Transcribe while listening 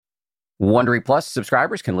Wondery Plus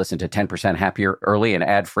subscribers can listen to 10% Happier early and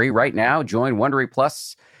ad-free right now. Join Wondery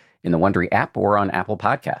Plus in the Wondery app or on Apple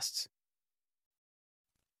Podcasts.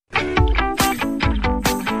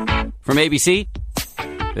 From ABC,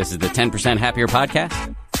 this is the 10% Happier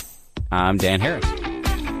podcast. I'm Dan Harris.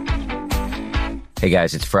 Hey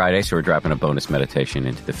guys, it's Friday, so we're dropping a bonus meditation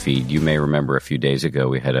into the feed. You may remember a few days ago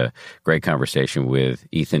we had a great conversation with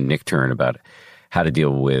Ethan Nichtern about how to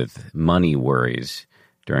deal with money worries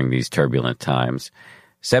during these turbulent times.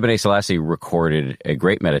 Sebene Selassie recorded a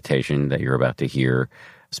great meditation that you're about to hear,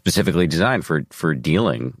 specifically designed for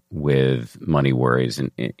dealing with money worries,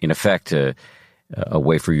 and in effect, a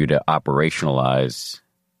way for you to operationalize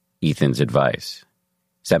Ethan's advice.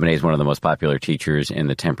 Sebene is one of the most popular teachers in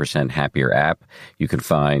the 10% Happier app. You can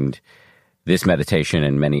find this meditation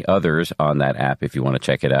and many others on that app if you want to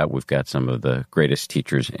check it out. We've got some of the greatest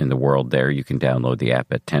teachers in the world there. You can download the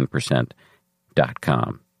app at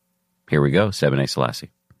 10%.com. Here we go, Sebene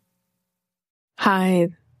Selassie. Hi,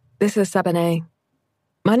 this is Sebene.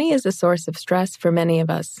 Money is a source of stress for many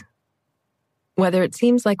of us. Whether it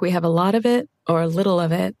seems like we have a lot of it or little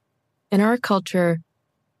of it, in our culture,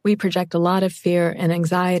 we project a lot of fear and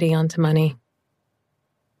anxiety onto money.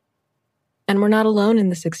 And we're not alone in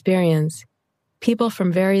this experience. People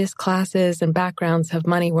from various classes and backgrounds have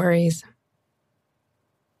money worries.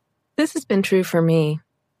 This has been true for me.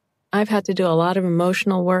 I've had to do a lot of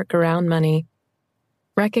emotional work around money,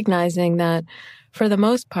 recognizing that, for the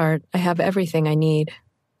most part, I have everything I need.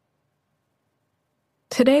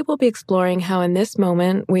 Today, we'll be exploring how in this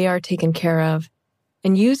moment we are taken care of,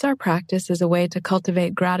 and use our practice as a way to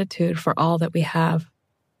cultivate gratitude for all that we have.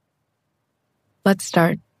 Let's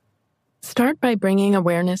start. Start by bringing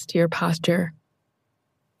awareness to your posture,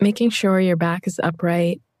 making sure your back is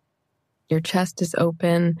upright, your chest is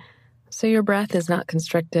open, so your breath is not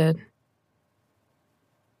constricted.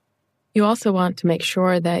 You also want to make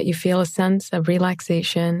sure that you feel a sense of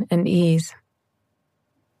relaxation and ease.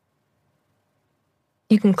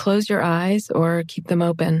 You can close your eyes or keep them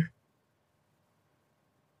open.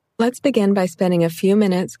 Let's begin by spending a few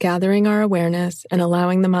minutes gathering our awareness and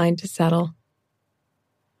allowing the mind to settle.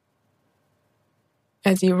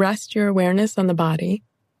 As you rest your awareness on the body,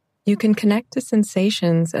 you can connect to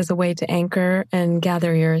sensations as a way to anchor and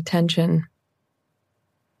gather your attention.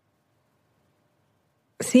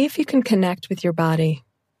 See if you can connect with your body.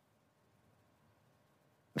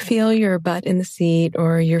 Feel your butt in the seat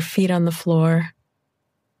or your feet on the floor.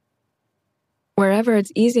 Wherever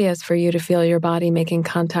it's easiest for you to feel your body making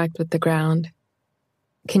contact with the ground.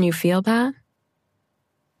 Can you feel that?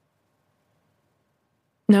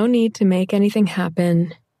 No need to make anything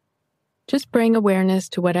happen. Just bring awareness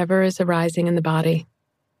to whatever is arising in the body.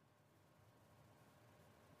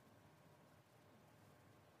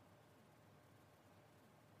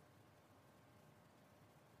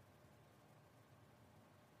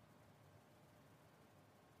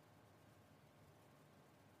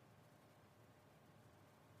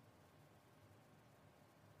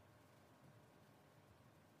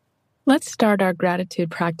 Let's start our gratitude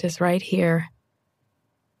practice right here,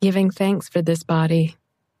 giving thanks for this body.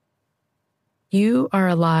 You are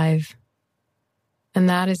alive, and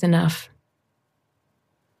that is enough.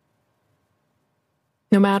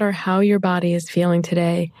 No matter how your body is feeling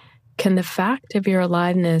today, can the fact of your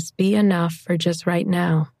aliveness be enough for just right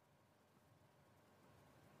now?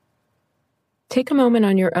 Take a moment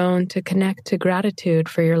on your own to connect to gratitude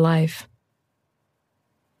for your life.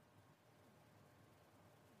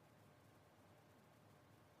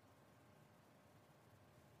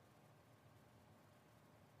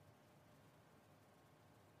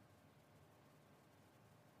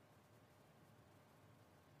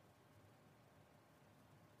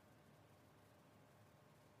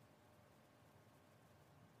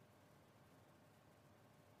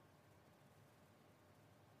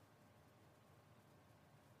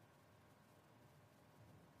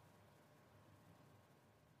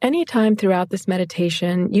 Anytime throughout this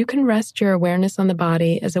meditation, you can rest your awareness on the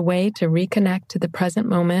body as a way to reconnect to the present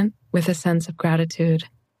moment with a sense of gratitude.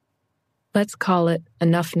 Let's call it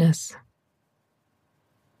enoughness.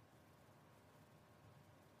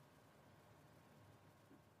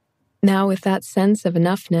 Now, with that sense of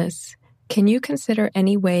enoughness, can you consider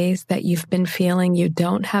any ways that you've been feeling you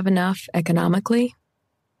don't have enough economically?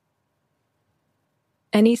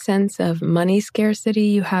 Any sense of money scarcity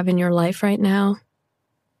you have in your life right now?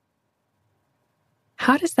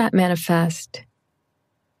 How does that manifest?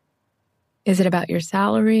 Is it about your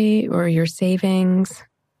salary or your savings,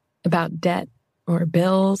 about debt or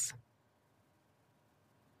bills?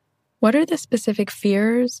 What are the specific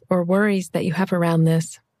fears or worries that you have around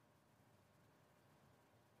this?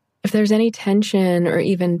 If If there's any tension or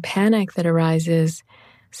even panic that arises,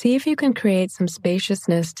 see if you can create some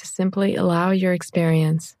spaciousness to simply allow your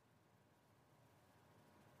experience.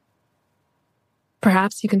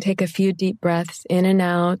 Perhaps you can take a few deep breaths in and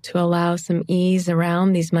out to allow some ease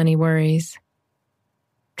around these money worries.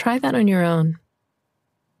 Try that on your own.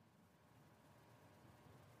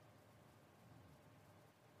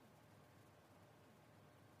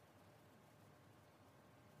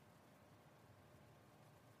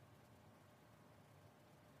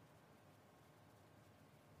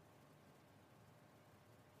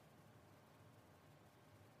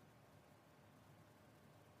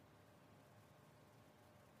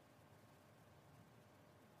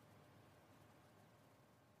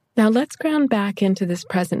 Now let's ground back into this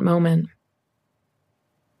present moment.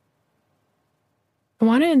 I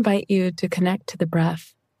want to invite you to connect to the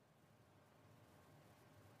breath.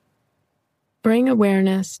 Bring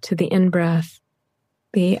awareness to the in-breath,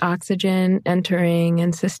 the oxygen entering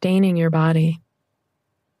and sustaining your body.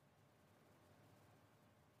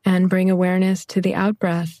 And bring awareness to the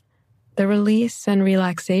out-breath, the release and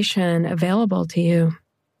relaxation available to you.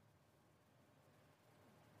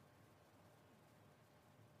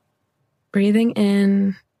 Breathing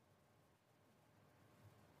in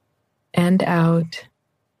and out.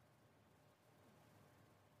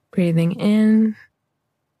 Breathing in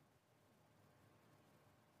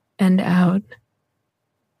and out.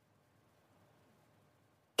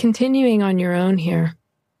 Continuing on your own here.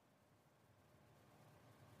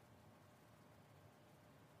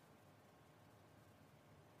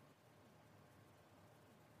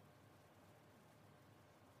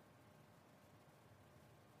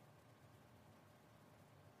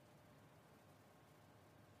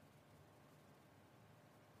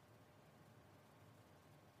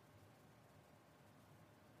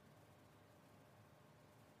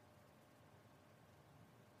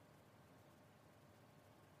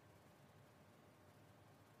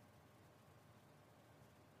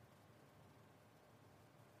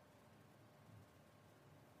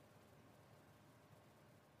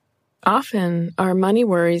 Often, our money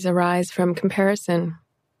worries arise from comparison.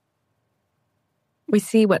 We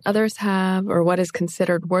see what others have or what is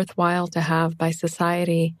considered worthwhile to have by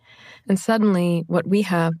society, and suddenly what we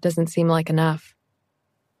have doesn't seem like enough.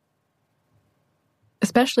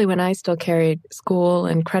 Especially when I still carried school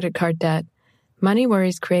and credit card debt, money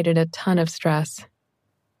worries created a ton of stress.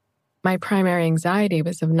 My primary anxiety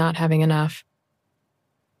was of not having enough.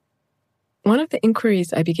 One of the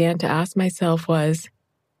inquiries I began to ask myself was,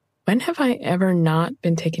 when have I ever not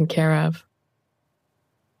been taken care of?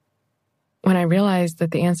 When I realized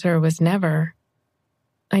that the answer was never,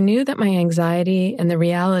 I knew that my anxiety and the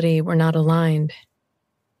reality were not aligned.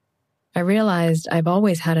 I realized I've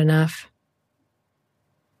always had enough.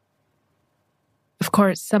 Of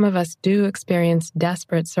course, some of us do experience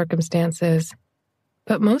desperate circumstances,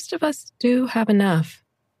 but most of us do have enough.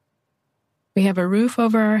 We have a roof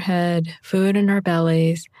over our head, food in our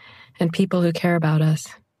bellies, and people who care about us.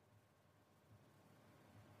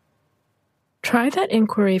 Try that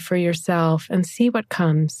inquiry for yourself and see what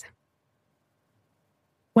comes.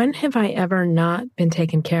 When have I ever not been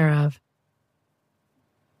taken care of?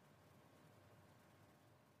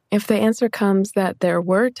 If the answer comes that there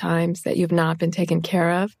were times that you've not been taken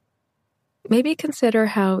care of, maybe consider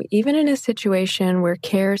how even in a situation where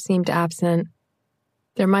care seemed absent,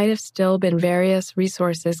 there might have still been various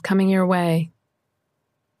resources coming your way.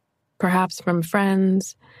 Perhaps from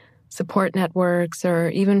friends, support networks, or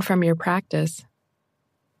even from your practice.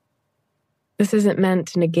 This isn't meant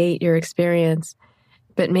to negate your experience,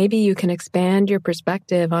 but maybe you can expand your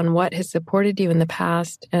perspective on what has supported you in the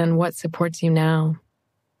past and what supports you now.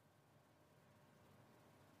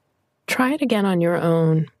 Try it again on your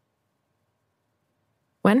own.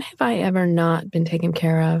 When have I ever not been taken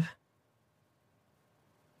care of?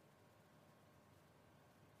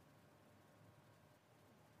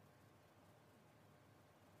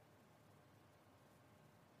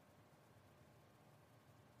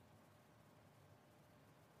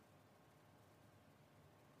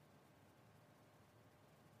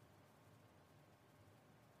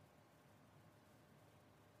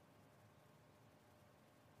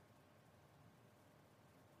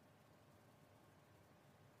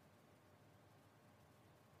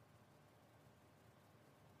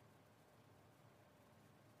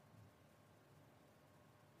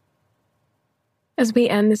 As we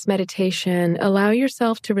end this meditation, allow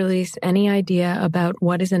yourself to release any idea about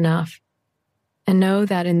what is enough, and know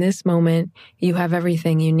that in this moment, you have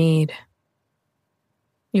everything you need.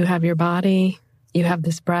 You have your body, you have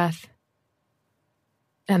this breath,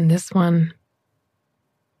 and this one.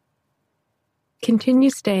 Continue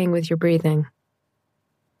staying with your breathing.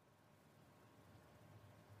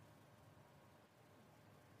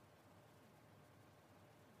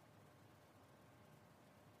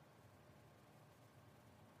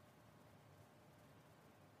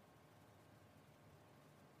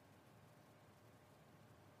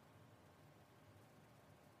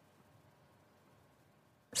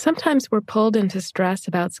 Sometimes we're pulled into stress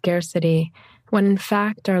about scarcity, when in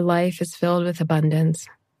fact our life is filled with abundance.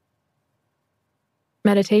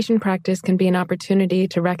 Meditation practice can be an opportunity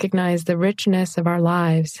to recognize the richness of our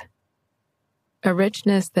lives, a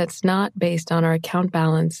richness that's not based on our account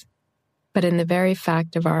balance, but in the very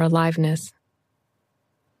fact of our aliveness.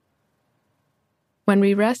 When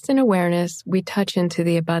we rest in awareness, we touch into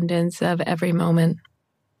the abundance of every moment.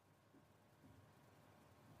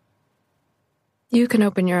 You can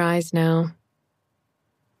open your eyes now.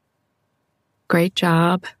 Great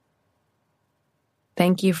job.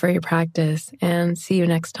 Thank you for your practice, and see you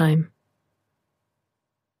next time.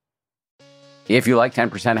 If you like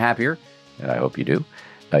 10% Happier, and I hope you do,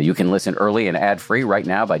 you can listen early and ad-free right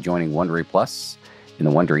now by joining Wondery Plus in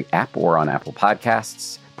the Wondery app or on Apple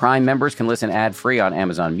Podcasts. Prime members can listen ad-free on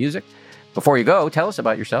Amazon Music. Before you go, tell us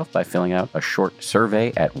about yourself by filling out a short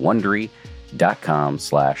survey at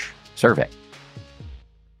Wondery.com/survey.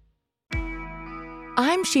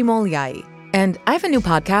 I'm Shimol Yai, and I have a new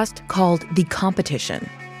podcast called The Competition.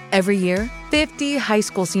 Every year, 50 high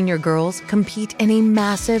school senior girls compete in a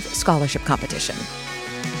massive scholarship competition.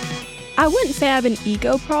 I wouldn't say I have an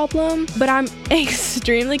ego problem, but I'm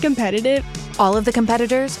extremely competitive. All of the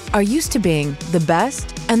competitors are used to being the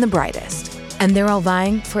best and the brightest, and they're all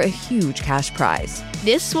vying for a huge cash prize.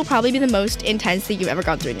 This will probably be the most intense thing you've ever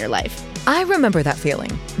gone through in your life. I remember that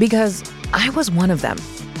feeling because I was one of them.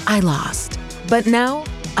 I lost. But now,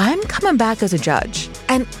 I'm coming back as a judge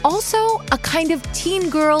and also a kind of teen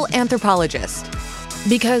girl anthropologist.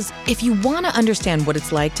 Because if you want to understand what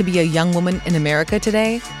it's like to be a young woman in America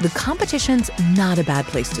today, the competition's not a bad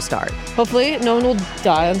place to start. Hopefully, no one will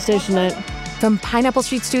die on stage tonight. From Pineapple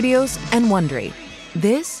Street Studios and Wondery,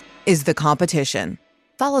 this is The Competition.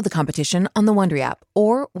 Follow The Competition on the Wondery app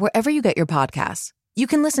or wherever you get your podcasts. You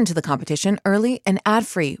can listen to The Competition early and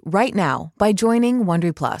ad-free right now by joining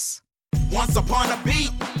Wondery Plus. Once upon a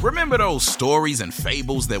beat. Remember those stories and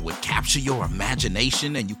fables that would capture your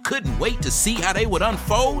imagination and you couldn't wait to see how they would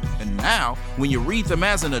unfold? And now, when you read them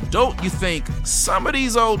as an adult, you think, some of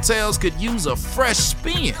these old tales could use a fresh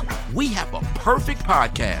spin. We have a perfect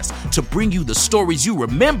podcast to bring you the stories you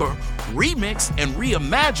remember, remix, and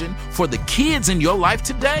reimagine for the kids in your life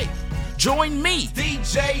today. Join me,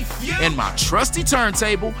 DJ Few, and my trusty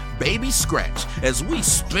turntable, Baby Scratch, as we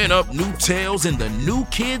spin up new tales in the New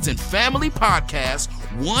Kids and Family podcast,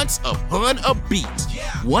 Once Upon a Beat.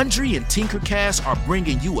 Wondery and Tinkercast are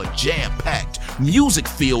bringing you a jam-packed,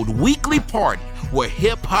 music-filled weekly party where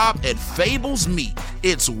hip-hop and fables meet.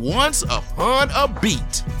 It's Once Upon a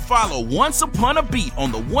Beat. Follow Once Upon a Beat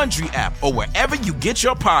on the Wondery app or wherever you get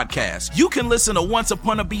your podcasts. You can listen to Once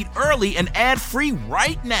Upon a Beat early and ad-free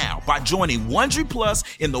right now by joining Wondery Plus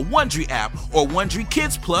in the Wondery app or Wondery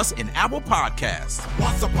Kids Plus in Apple Podcasts.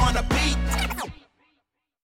 Once Upon a Beat.